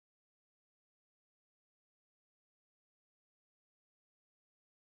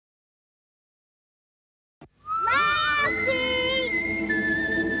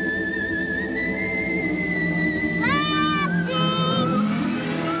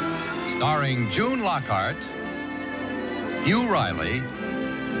Starring June Lockhart, Hugh Riley,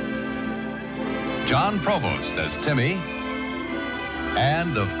 John Provost as Timmy,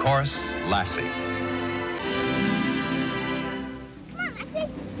 and, of course, Lassie. Come on,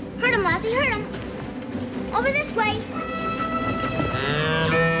 Lassie. Hurt him, Lassie, hurt him. Over this way.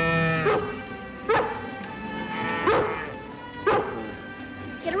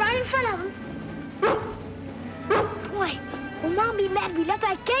 Get right in front of him. Boy, will Mom be mad we left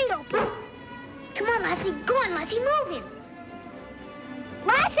that gate open? Come on, Lassie. Go on, Lassie. Move him.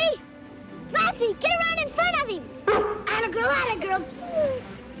 Lassie! Lassie, get around in front of him. Atta girl, atta girl.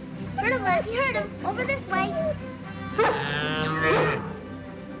 Hurt him, Lassie, hurt him. Over this way.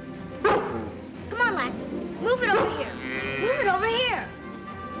 Come on, Lassie. Move it over here. Move it over here.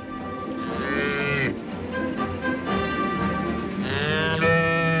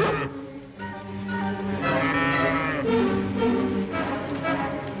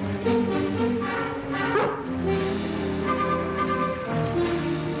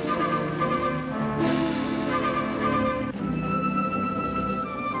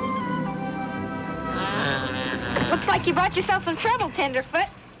 Looks like you brought yourself some trouble, Tenderfoot.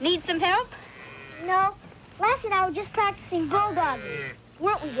 Need some help? No. Lassie and I were just practicing bulldogging.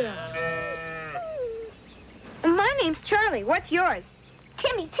 Weren't we, girl? My name's Charlie. What's yours?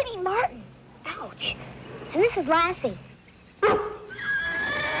 Timmy Martin. Ouch. And this is Lassie.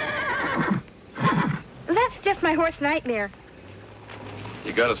 That's just my horse Nightmare.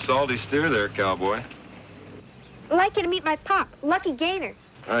 You got a salty steer there, cowboy. I'd like you to meet my pop, Lucky Gaynor.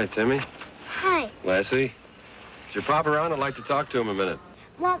 Hi, Timmy. Hi. Lassie. Is your pop around? I'd like to talk to him a minute.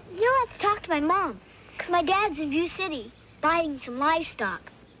 Well, you'll have to talk to my mom, because my dad's in View City, buying some livestock.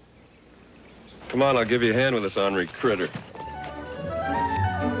 Come on, I'll give you a hand with this ornery critter.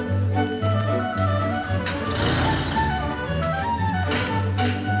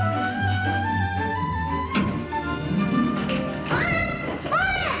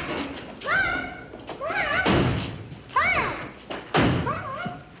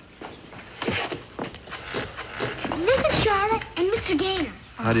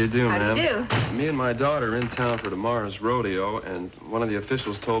 How do you do, ma'am? How do you do? Me and my daughter are in town for tomorrow's rodeo, and one of the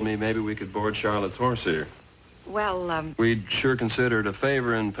officials told me maybe we could board Charlotte's horse here. Well, We'd sure consider it a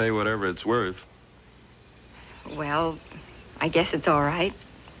favor and pay whatever it's worth. well, I guess it's all right.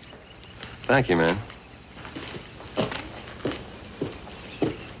 Thank you, ma'am.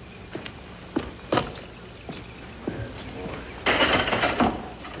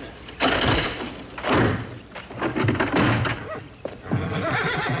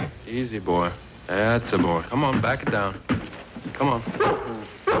 Easy, boy. That's a boy. Come on, back it down. Come on.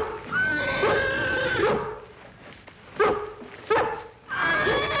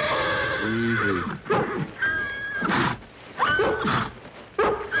 Easy.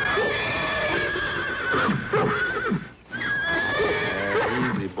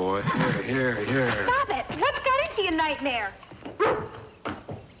 Easy, boy. Here. Stop it! What's got into you, Nightmare?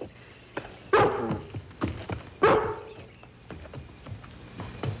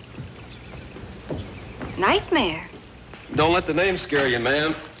 Nightmare? Don't let the name scare you,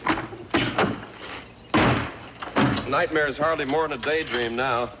 ma'am. Nightmare is hardly more than a daydream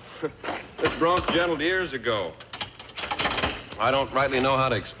now. This bronc gentled years ago. I don't rightly know how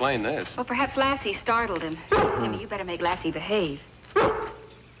to explain this. Well, perhaps Lassie startled him. Timmy, you better make Lassie behave.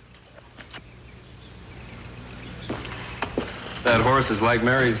 That horse is like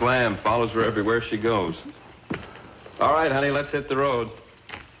Mary's lamb, follows her everywhere she goes. All right, honey, let's hit the road.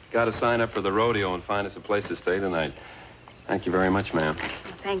 Got to sign up for the rodeo and find us a place to stay tonight. Thank you very much, ma'am.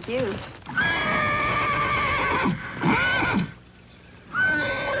 Thank you.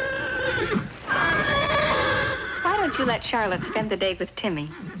 Why don't you let Charlotte spend the day with Timmy?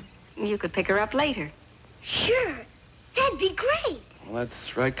 You could pick her up later. Sure. That'd be great. Well,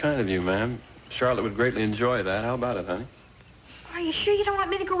 that's right kind of you, ma'am. Charlotte would greatly enjoy that. How about it, honey? Are you sure you don't want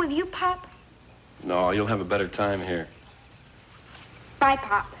me to go with you, Pop? No, you'll have a better time here. Bye,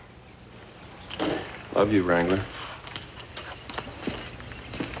 Pop. Love you, Wrangler.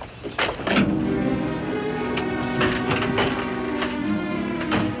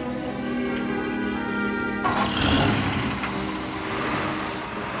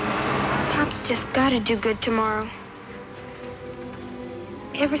 Pop's just gotta do good tomorrow.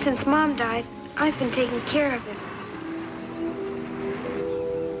 Ever since Mom died, I've been taking care of him.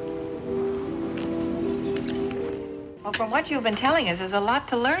 Well, from what you've been telling us, there's a lot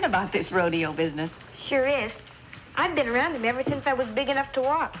to learn about this rodeo business. Sure is. I've been around him ever since I was big enough to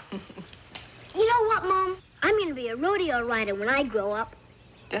walk. You know what, Mom? I'm going to be a rodeo rider when I grow up.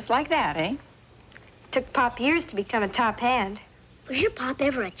 Just like that, eh? Took Pop years to become a top hand. Was your pop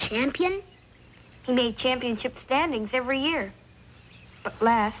ever a champion? He made championship standings every year. But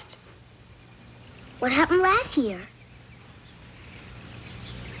last. What happened last year?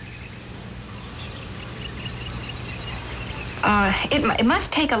 It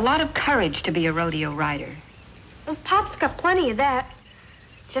must take a lot of courage to be a rodeo rider. Well, Pop's got plenty of that.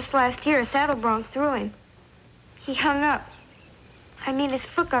 Just last year, a saddle bronc threw him. He hung up. I mean, his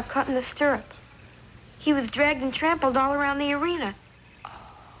foot got caught in the stirrup. He was dragged and trampled all around the arena.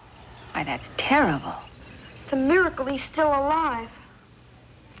 Why, that's terrible. It's a miracle he's still alive.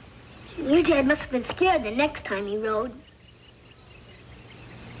 Your dad must have been scared the next time he rode.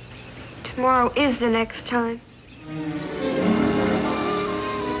 Tomorrow is the next time.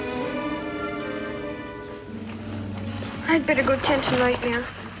 I'd better go tend to Nightmare.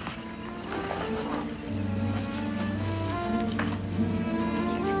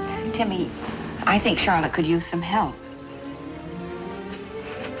 Timmy, I think Charlotte could use some help.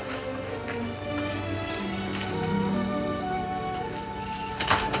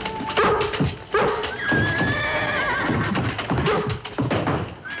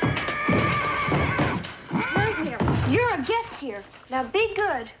 Nightmare, you're a guest here. Now be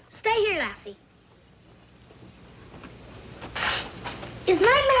good. Stay here, Lassie. Is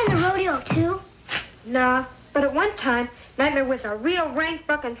Nightmare in the rodeo, too? Nah, but at one time, Nightmare was a real rank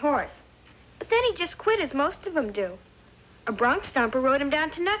bucking horse. But then he just quit, as most of them do. A bronc stomper rode him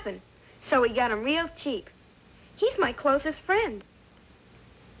down to nothing, so he got him real cheap. He's my closest friend.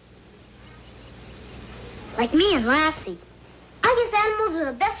 Like me and Lassie. I guess animals are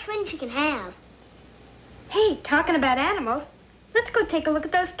the best friends you can have. Hey, talking about animals, let's go take a look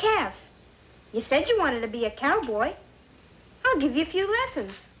at those calves. You said you wanted to be a cowboy. I'll give you a few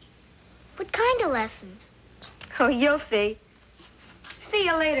lessons. What kind of lessons? Oh, you'll see. See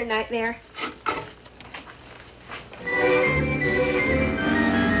you later, Nightmare.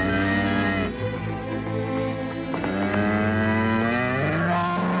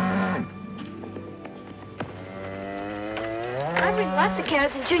 I've ridden lots of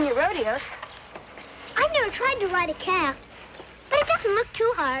cows in junior rodeos. I've never tried to ride a calf, but it doesn't look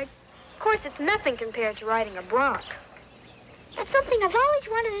too hard. Of course, it's nothing compared to riding a bronc. That's something I've always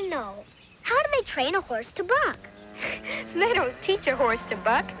wanted to know. How do they train a horse to buck? They don't teach a horse to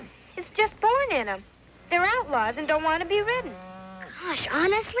buck. It's just born in them. They're outlaws and don't want to be ridden. Gosh,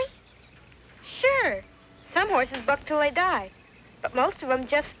 honestly? Sure. Some horses buck till they die, but most of them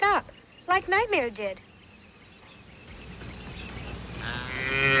just stop, like Nightmare did.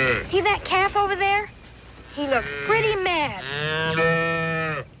 See that calf over there? He looks pretty mad.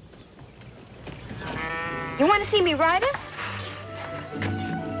 You want to see me ride him?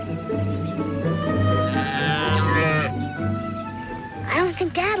 I don't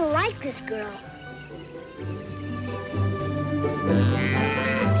think Dad'll like this girl.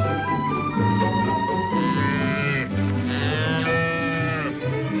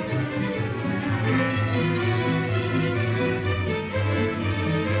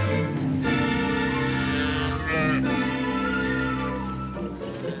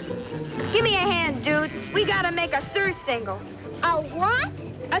 Give me a hand, dude. We gotta make a third single. A what?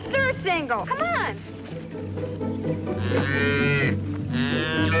 A third single. Come on.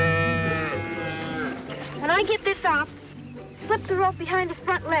 When I get this off, slip the rope behind his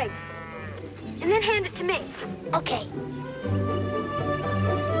front legs, and then hand it to me. Okay.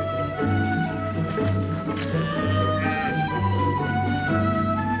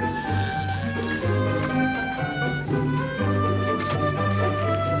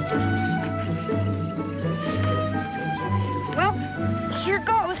 Well, here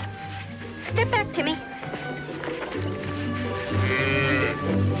goes. Step back, Timmy.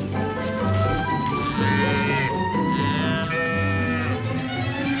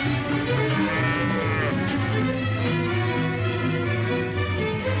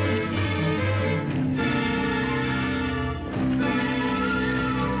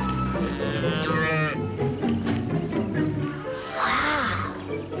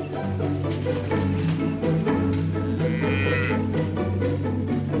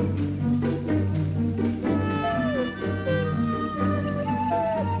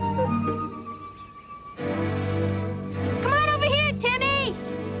 Come on over here, Timmy.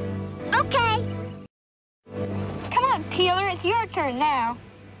 Okay. Come on, Peeler. It's your turn now.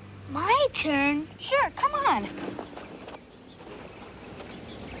 My turn. Sure, come on.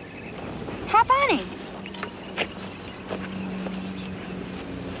 Hop on him.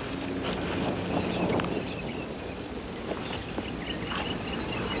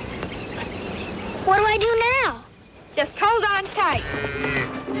 What do I do now? Just hold on tight.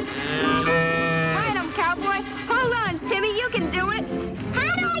 Ride him, cowboy. Hold on, Timmy. You can do it.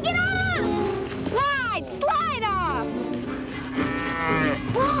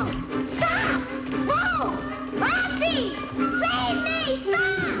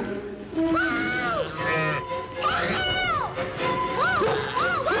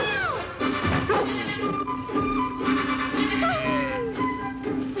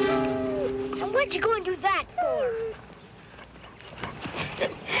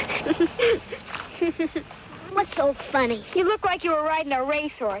 What's so funny? You look like you were riding a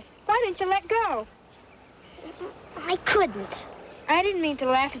racehorse. Why didn't you let go? I couldn't. I didn't mean to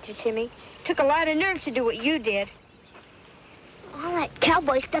laugh at you, Timmy. It took a lot of nerve to do what you did. All that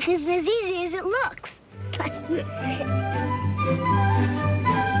cowboy stuff isn't as easy as it looks.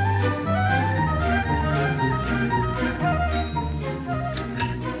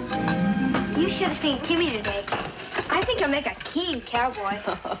 You should have seen Timmy today. I think he'll make a keen cowboy.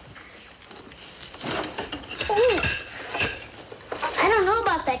 Ooh. I don't know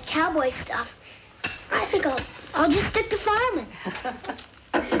about that cowboy stuff. I think I'll just stick to farming.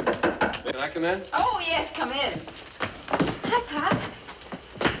 Can I come in? Oh, yes, come in. Hi, Pop.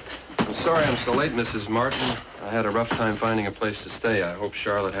 I'm sorry I'm so late, Mrs. Martin. I had a rough time finding a place to stay. I hope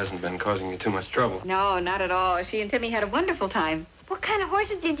Charlotte hasn't been causing you too much trouble. No, not at all. She and Timmy had a wonderful time. What kind of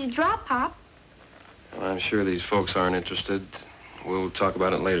horses did you drop, Pop? Well, I'm sure these folks aren't interested. We'll talk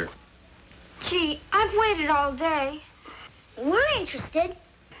about it later. Gee, I've waited all day. We're interested.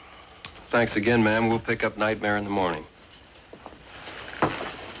 Thanks again, ma'am. We'll pick up Nightmare in the morning.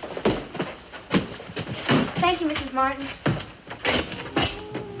 Thank you, Mrs. Martin.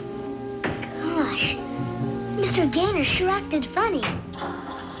 Gosh, Mr. Gaynor sure acted funny.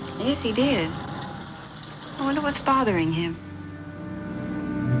 Yes, he did. I wonder what's bothering him.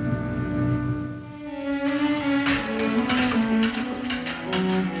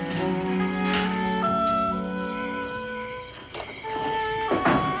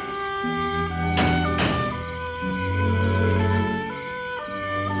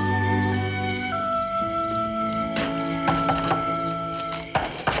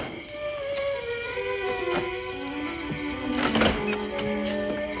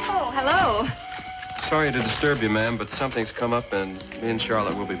 Sorry to disturb you, ma'am, but something's come up and me and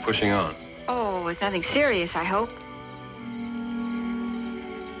Charlotte will be pushing on. Oh, it's nothing serious, I hope.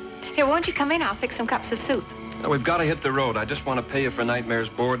 Here, won't you come in? I'll fix some cups of soup. Now, we've got to hit the road. I just want to pay you for Nightmare's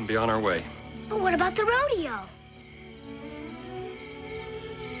board and be on our way. But what about the rodeo?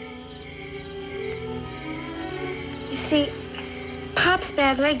 You see, Pop's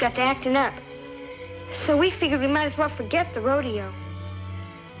bad leg got to acting up. So we figured we might as well forget the rodeo.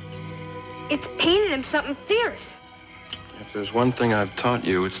 It's paining him something fierce. If there's one thing I've taught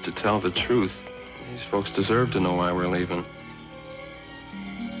you, it's to tell the truth. These folks deserve to know why we're leaving.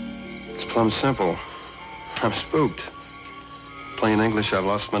 It's plumb simple. I'm spooked. Plain English, I've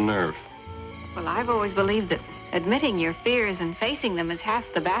lost my nerve. Well, I've always believed that admitting your fears and facing them is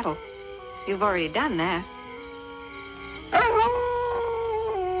half the battle. You've already done that.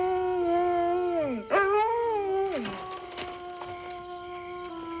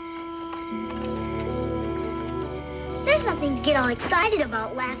 There's nothing to get all excited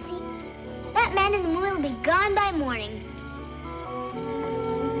about, Lassie. That man in the moon will be gone by morning.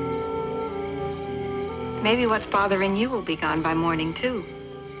 Maybe what's bothering you will be gone by morning, too.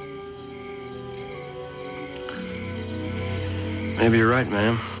 Maybe you're right,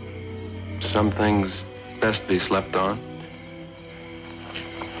 ma'am. Some things best be slept on.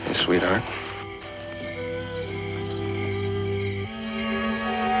 Hey, sweetheart.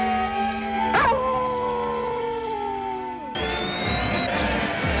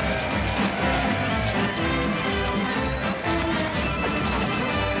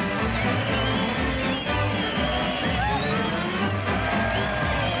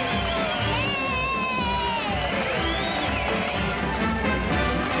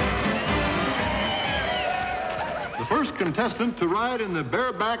 Contestant to ride in the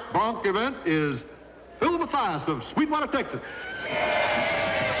bareback bronc event is Phil Mathias of Sweetwater, Texas.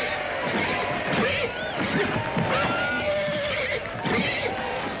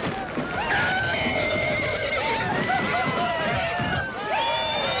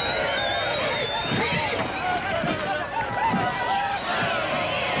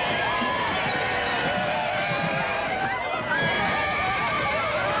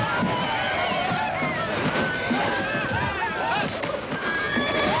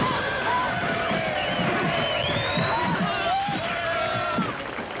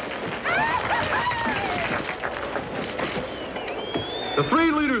 The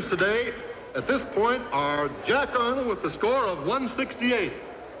three leaders today at this point are Jack Arnold with the score of 168,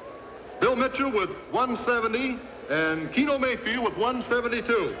 Bill Mitchell with 170, and Keno Mayfield with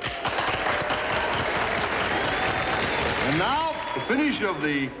 172. And now, the finish of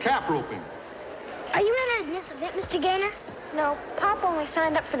the calf roping. Are you entering this event, Mr. Gaynor? No, Pop only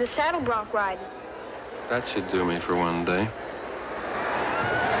signed up for the saddle bronc riding. That should do me for one day.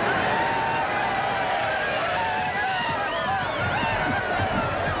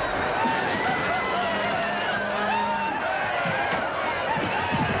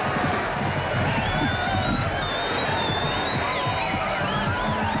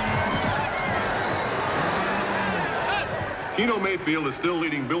 Keno Mayfield is still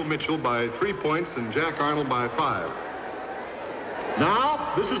leading Bill Mitchell by 3 points and Jack Arnold by 5.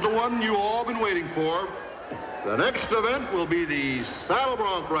 Now, this is the one you all been waiting for. The next event will be the saddle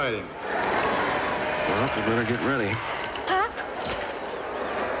bronc riding. Well, we better get ready. Pop?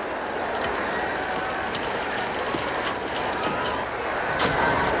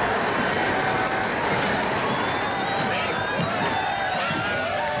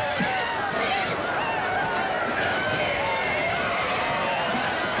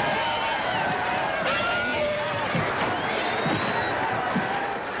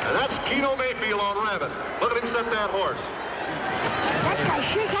 And that's Keno Mayfield on Rabbit. Look at him set that horse. That guy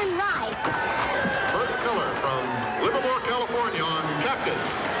sure can ride. Bert Miller from Livermore, California on Cactus.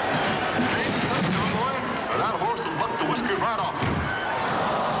 Ain't tough, cowboy, or that horse will buck the whiskers right off.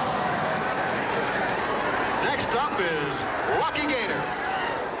 Next up is Lucky Gaynor.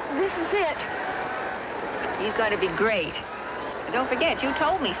 This is it. He's going to be great. But don't forget, you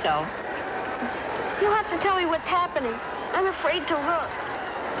told me so. You'll have to tell me what's happening. I'm afraid to look.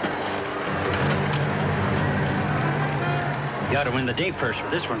 You got to win the day first with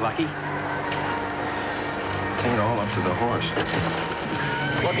this one, Lucky. It ain't all up to the horse.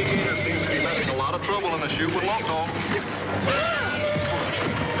 Lucky Gaynor seems to be having a lot of trouble in the chute with Loco.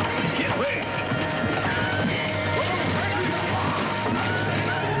 Get away.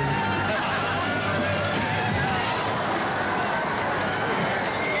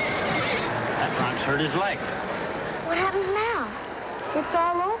 That bronc's hurt his leg. What happens now? It's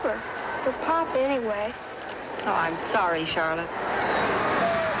all over. For Pop, anyway. Oh, I'm sorry, Charlotte.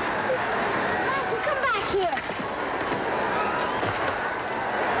 Lassie, come back here.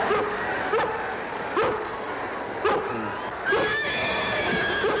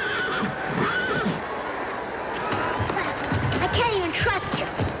 Lassie, I can't even trust you.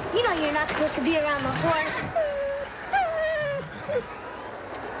 You know you're not supposed to be around the horse.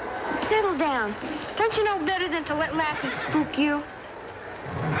 Settle down. Don't you know better than to let Lassie spook you?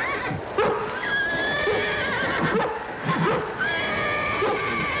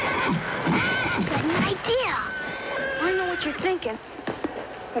 Got an idea. I know what you're thinking,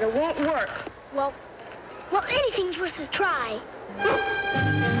 but it won't work. Well, anything's worth a try.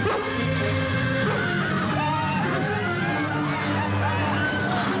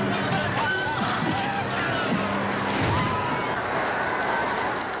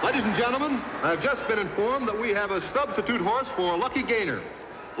 Ladies and gentlemen, I've just been informed that we have a substitute horse for Lucky Gaynor.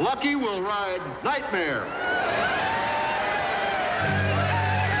 Lucky will ride Nightmare.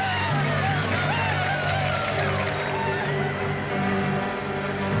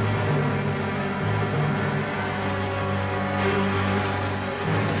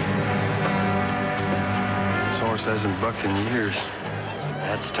 This horse hasn't bucked in years.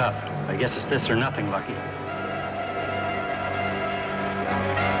 That's tough. I guess it's this or nothing, Lucky.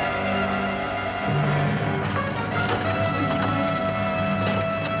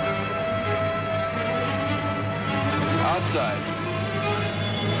 Outside.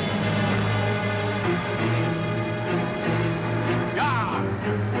 Yeah!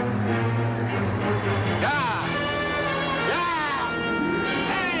 Yeah! Yeah!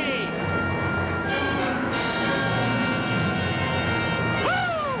 Hey!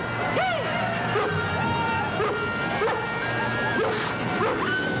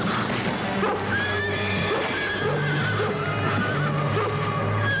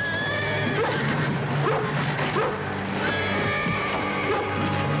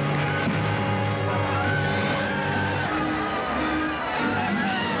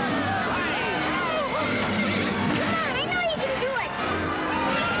 I know you can do it.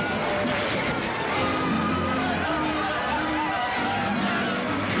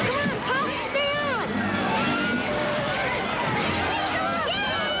 Come on, Pop, stay on.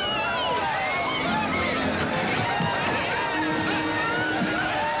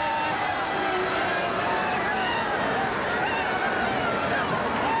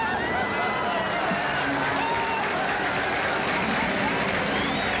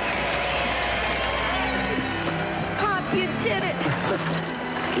 Pop, you did it.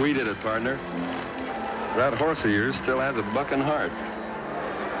 We did it, partner. That horse of yours still has a bucking heart.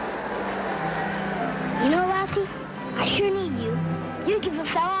 You know, Lassie, I sure need you. You give a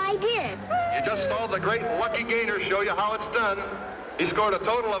fella ideas. You just saw the great Lucky Gaynor show you how it's done. He scored a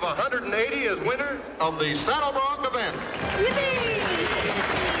total of 180 as winner of the saddle bronc event.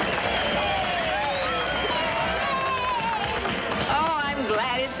 Oh, I'm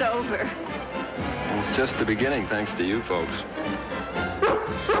glad it's over. It's just the beginning, thanks to you folks.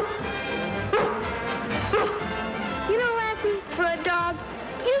 You know, Lassie, for a dog,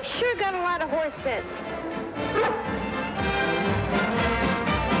 you've sure got a lot of horse sense.